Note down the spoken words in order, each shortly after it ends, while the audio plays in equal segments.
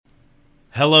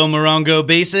Hello, Morongo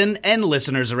Basin and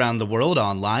listeners around the world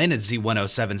online at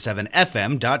Z107.7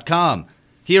 FM.com.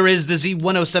 Here is the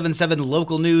Z107.7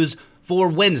 local news for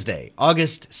Wednesday,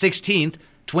 August 16th,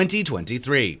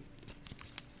 2023.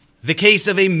 The case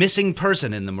of a missing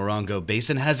person in the Morongo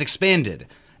Basin has expanded,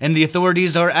 and the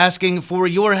authorities are asking for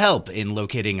your help in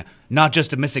locating not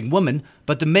just a missing woman,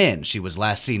 but the man she was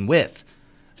last seen with.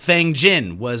 Fang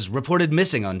Jin was reported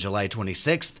missing on July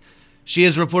 26th. She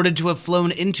is reported to have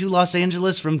flown into Los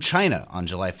Angeles from China on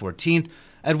July 14th,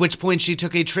 at which point she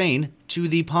took a train to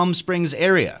the Palm Springs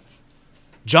area.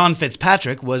 John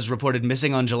Fitzpatrick was reported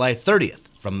missing on July 30th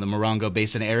from the Morongo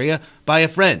Basin area by a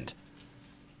friend.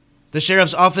 The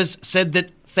sheriff's office said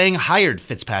that Fang hired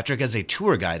Fitzpatrick as a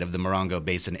tour guide of the Morongo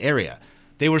Basin area.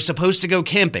 They were supposed to go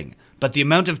camping, but the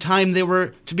amount of time they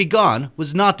were to be gone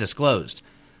was not disclosed.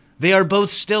 They are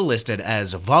both still listed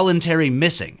as voluntary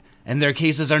missing, and their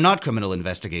cases are not criminal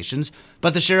investigations,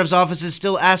 but the sheriff's office is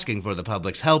still asking for the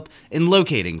public's help in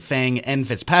locating Fang and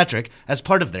Fitzpatrick as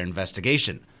part of their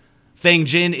investigation. Fang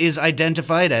Jin is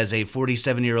identified as a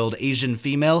 47-year-old Asian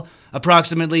female,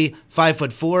 approximately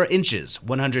 5'4",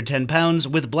 110 pounds,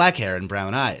 with black hair and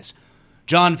brown eyes.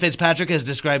 John Fitzpatrick is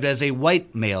described as a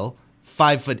white male,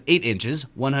 5'8",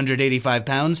 185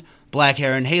 pounds, black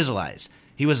hair and hazel eyes.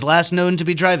 He was last known to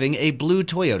be driving a blue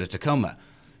Toyota Tacoma.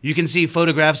 You can see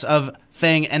photographs of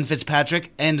Fang and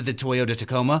Fitzpatrick and the Toyota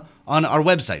Tacoma on our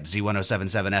website,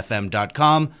 Z107.7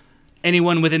 FM.com.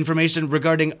 Anyone with information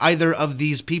regarding either of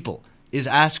these people is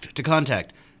asked to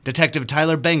contact Detective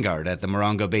Tyler Bengard at the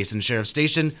Morongo Basin Sheriff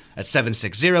Station at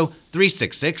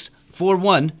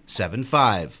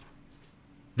 760-366-4175.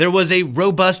 There was a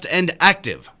robust and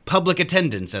active public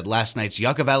attendance at last night's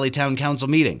Yucca Valley Town Council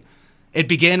meeting. It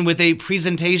began with a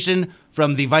presentation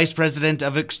from the Vice President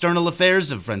of External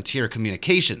Affairs of Frontier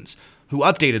Communications, who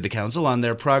updated the council on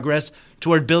their progress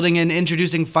toward building and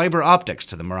introducing fiber optics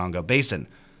to the Morongo Basin.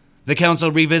 The council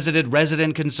revisited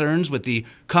resident concerns with the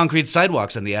concrete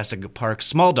sidewalks in the Essig Park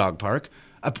Small Dog Park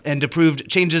and approved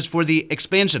changes for the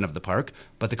expansion of the park,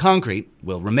 but the concrete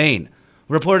will remain.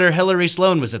 Reporter Hillary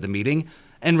Sloan was at the meeting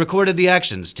and recorded the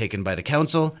actions taken by the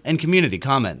council and community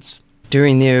comments.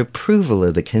 During their approval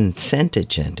of the consent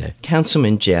agenda,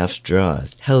 Councilman Jeff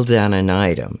Drost held down an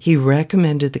item. He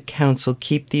recommended the council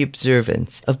keep the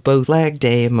observance of both Flag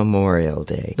Day and Memorial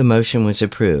Day. The motion was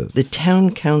approved. The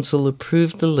town council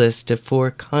approved the list of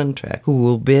 4 contractors who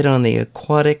will bid on the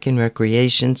Aquatic and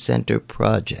Recreation Center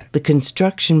project. The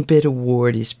construction bid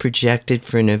award is projected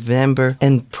for November,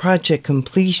 and project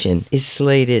completion is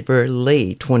slated for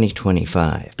late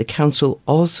 2025. The council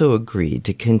also agreed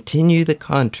to continue the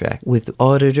contract with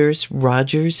auditors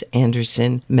Rogers,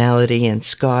 Anderson, Malady, and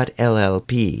Scott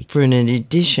LLP for an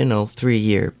additional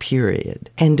 3-year period,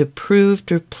 and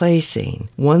approved replacing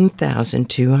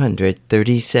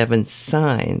 1,237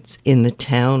 signs in the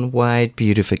town-wide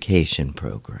beautification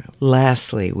program.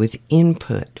 Lastly, with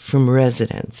input from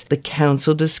residents, the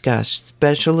council discussed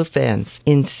special events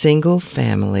in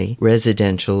single-family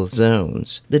residential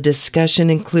zones. The discussion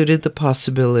included the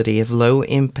possibility of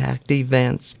low-impact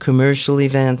events, commercial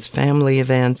events, family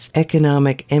events,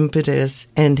 economic impetus,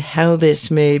 and how this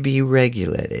may be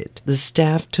regulated. The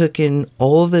staff took in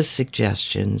all the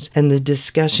suggestions, and the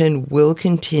discussion will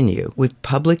continue with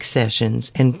public sessions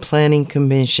and Planning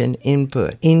Commission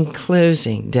input. In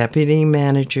closing, Deputy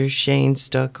Manager Shane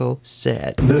Stuckel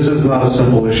said, "This is not a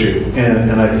simple issue,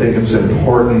 and I think it's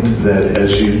important that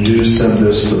as you do send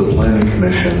this to the Planning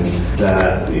Commission,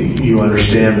 that you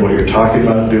understand what you're talking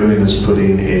about doing is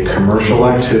putting a commercial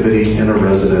activity in a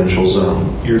residential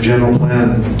zone. Your general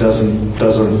plan doesn't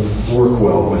work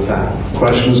well with that. The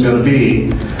question is going to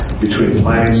be between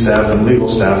planning staff and legal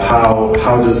staff, how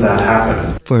does that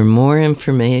happen?" For more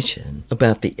information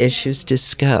about the issues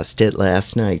discussed at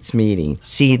last night's meeting,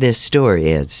 see this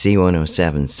story at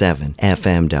Z107.7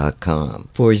 FM.com.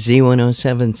 For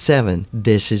Z107.7,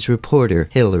 this is reporter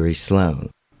Hillary Sloan.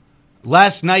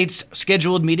 Last night's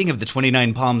scheduled meeting of the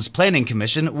 29 Palms Planning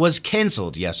Commission was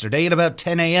canceled yesterday at about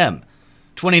 10 a.m.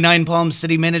 29 Palms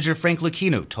City Manager Frank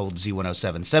Lucchino told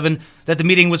Z107.7 that the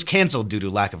meeting was canceled due to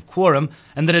lack of quorum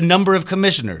and that a number of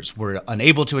commissioners were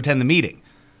unable to attend the meeting.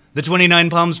 The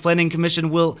 29 Palms Planning Commission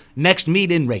will next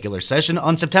meet in regular session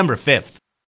on September 5th.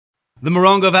 The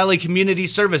Morongo Valley Community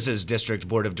Services District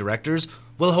Board of Directors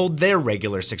will hold their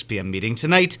regular 6 p.m. meeting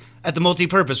tonight at the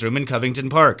Multipurpose Room in Covington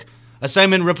Park.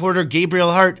 Assignment reporter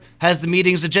Gabriel Hart has the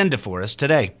meeting's agenda for us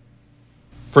today.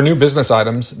 For new business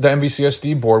items, the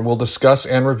MVCSD board will discuss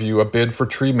and review a bid for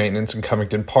tree maintenance in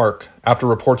Covington Park after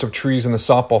reports of trees in the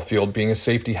softball field being a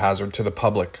safety hazard to the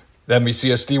public. The The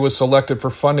MVCSD was selected for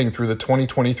funding through the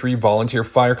 2023 Volunteer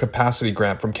Fire Capacity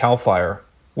Grant from CAL FIRE,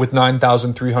 with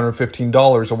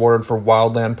 $9,315 awarded for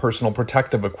wildland personal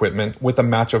protective equipment with a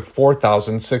match of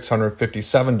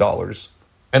 $4,657.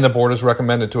 And the board is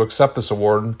recommended to accept this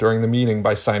award during the meeting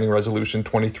by signing Resolution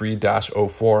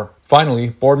 23-04.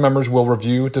 Finally, board members will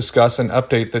review, discuss, and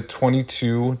update the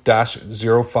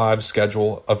 22-05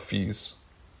 schedule of fees.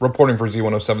 Reporting for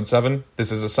Z107.7,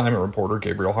 this is assignment reporter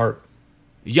Gabriel Hart.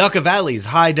 Yucca Valley's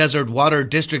High Desert Water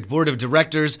District Board of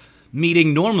Directors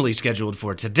meeting normally scheduled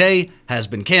for today has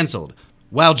been canceled,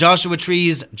 while Joshua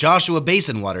Tree's Joshua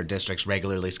Basin Water District's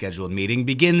regularly scheduled meeting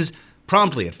begins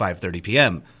promptly at 5:30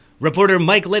 p.m. Reporter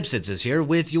Mike Lipsitz is here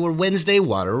with your Wednesday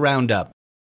Water Roundup.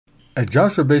 At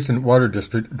Joshua Basin Water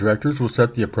District, directors will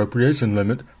set the appropriation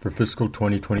limit for fiscal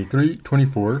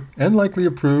 2023-24 and likely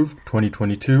approve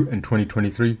 2022 and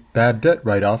 2023 bad debt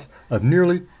write-off of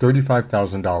nearly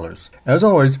 $35,000. As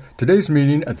always, today's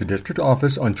meeting at the district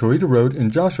office on Choita Road in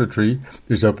Joshua Tree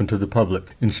is open to the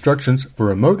public. Instructions for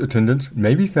remote attendance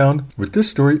may be found with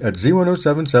this story at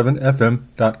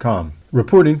Z107.7fm.com.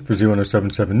 Reporting for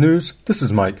Z107.7 News, this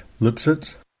is Mike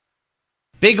Lipsitz.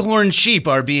 Bighorn sheep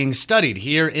are being studied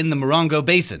here in the Morongo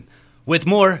Basin. With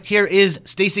more, here is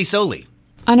Stacy Soley.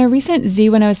 On a recent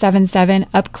Z107.7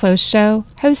 Up Close show,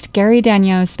 host Gary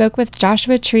Daniel spoke with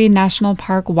Joshua Tree National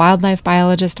Park wildlife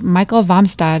biologist Michael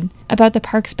Vomstad about the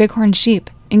park's bighorn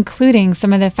sheep, including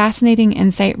some of the fascinating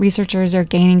insight researchers are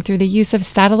gaining through the use of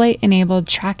satellite-enabled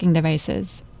tracking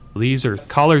devices. These are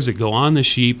collars that go on the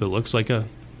sheep. It looks like a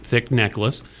thick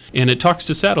necklace, and it talks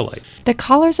to satellite. The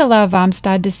collars allow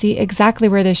Vomstad to see exactly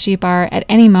where the sheep are at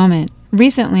any moment.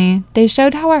 Recently, they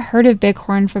showed how a herd of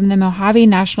bighorn from the Mojave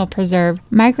National Preserve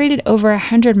migrated over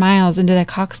 100 miles into the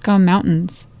Coxcomb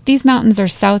Mountains. These mountains are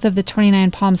south of the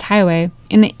 29 Palms Highway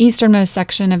in the easternmost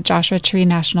section of Joshua Tree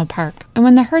National Park. And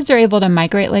when the herds are able to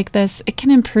migrate like this, it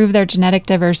can improve their genetic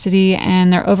diversity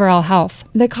and their overall health.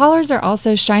 The collars are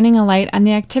also shining a light on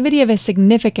the activity of a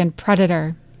significant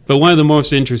predator. But one of the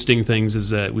most interesting things is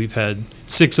that we've had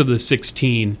 6 of the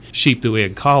 16 sheep that we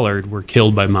had collared were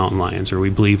killed by mountain lions, or we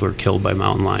believe were killed by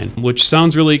mountain lion, which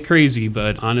sounds really crazy,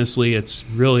 but honestly, it's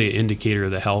really an indicator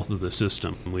of the health of the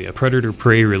system. We have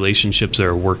predator-prey relationships that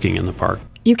are working in the park.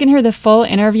 You can hear the full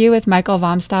interview with Michael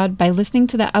Vomstad by listening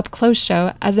to the Up Close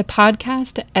show as a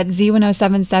podcast at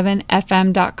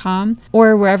Z107.7fm.com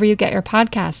or wherever you get your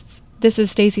podcasts. This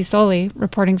is Stacy Soley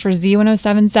reporting for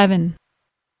Z107.7.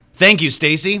 Thank you,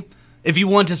 Stacy. If you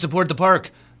want to support the park,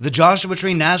 the Joshua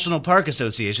Tree National Park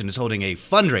Association is holding a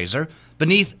fundraiser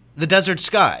beneath the desert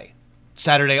sky,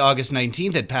 Saturday, August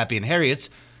 19th at Pappy and Harriet's,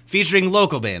 featuring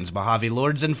local bands Mojave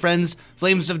Lords and Friends,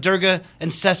 Flames of Durga,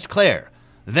 and Cess Claire.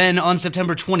 Then on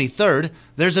September 23rd,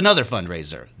 there's another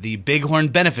fundraiser, the Bighorn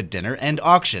Benefit Dinner and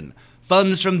Auction.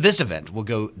 Funds from this event will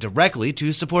go directly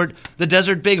to support the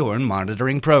Desert Bighorn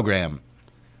Monitoring Program.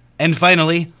 And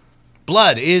finally,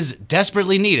 blood is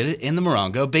desperately needed in the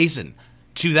Morongo Basin.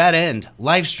 To that end,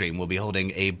 Livestream will be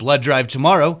holding a blood drive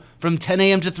tomorrow from 10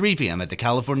 a.m. to 3 p.m. at the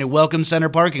California Welcome Center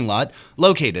parking lot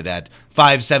located at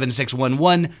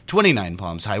 57611 29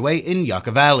 Palms Highway in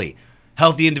Yucca Valley.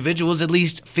 Healthy individuals at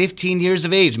least 15 years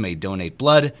of age may donate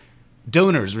blood.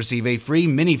 Donors receive a free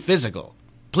mini physical.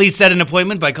 Please set an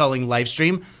appointment by calling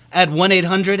Livestream at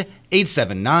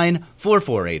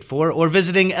 1-800-879-4484 or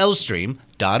visiting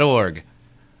lstream.org.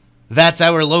 That's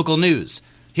our local news.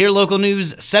 Hear local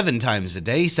news 7 times a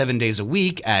day, 7 days a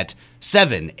week at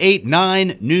 7, 8,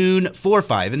 9, noon, 4,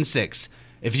 5, and 6.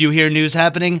 If you hear news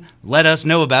happening, let us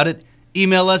know about it.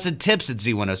 Email us at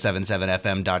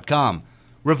tips@z1077fm.com.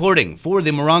 Reporting for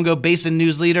the Morongo Basin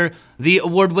News Leader, the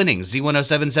award-winning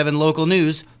Z107.7 Local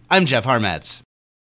News, I'm Jeff Harmatz.